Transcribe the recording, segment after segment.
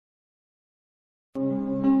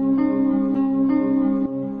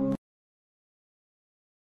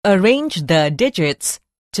Arrange the digits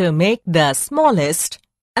to make the smallest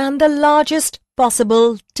and the largest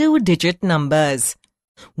possible two-digit numbers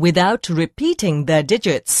without repeating the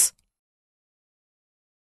digits.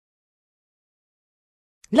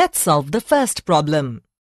 Let's solve the first problem.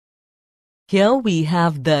 Here we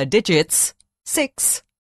have the digits 6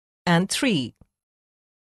 and 3.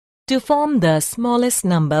 To form the smallest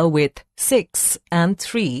number with 6 and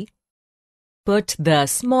 3, put the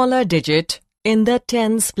smaller digit in the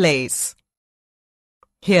tens place.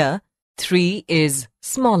 Here, 3 is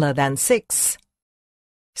smaller than 6.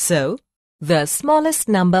 So, the smallest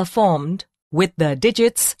number formed with the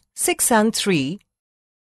digits 6 and 3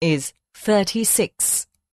 is 36.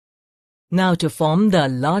 Now to form the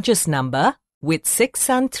largest number with 6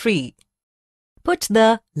 and 3, put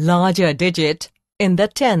the larger digit in the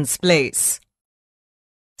tens place.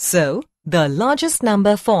 So, the largest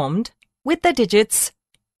number formed with the digits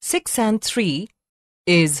 6 and 3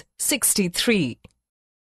 is 63.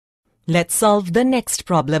 Let's solve the next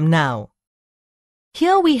problem now.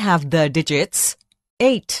 Here we have the digits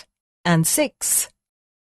 8 and 6.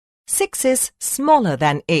 6 is smaller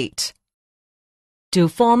than 8. To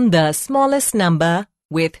form the smallest number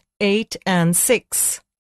with 8 and 6,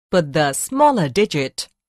 put the smaller digit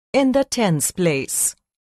in the tens place.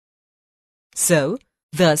 So,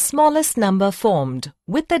 the smallest number formed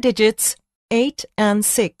with the digits 8 and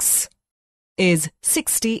 6 is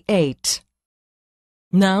 68.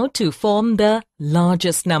 Now to form the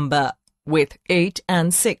largest number with 8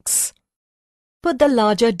 and 6, put the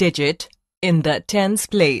larger digit in the tens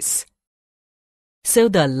place. So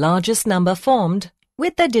the largest number formed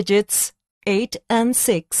with the digits 8 and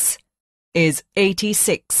 6 is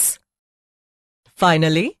 86.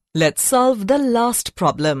 Finally, let's solve the last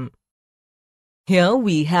problem. Here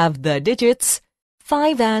we have the digits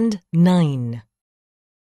 5 and 9.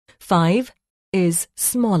 5 is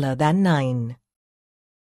smaller than 9.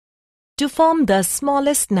 To form the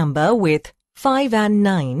smallest number with 5 and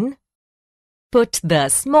 9, put the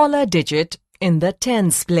smaller digit in the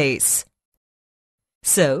tens place.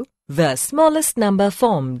 So, the smallest number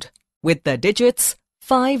formed with the digits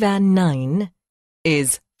 5 and 9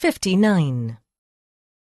 is 59.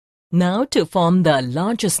 Now to form the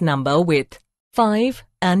largest number with 5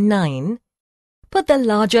 and 9, put the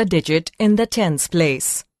larger digit in the tens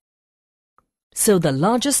place. So the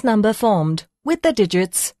largest number formed with the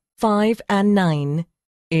digits 5 and 9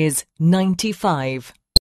 is 95.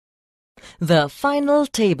 The final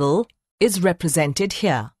table is represented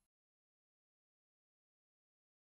here.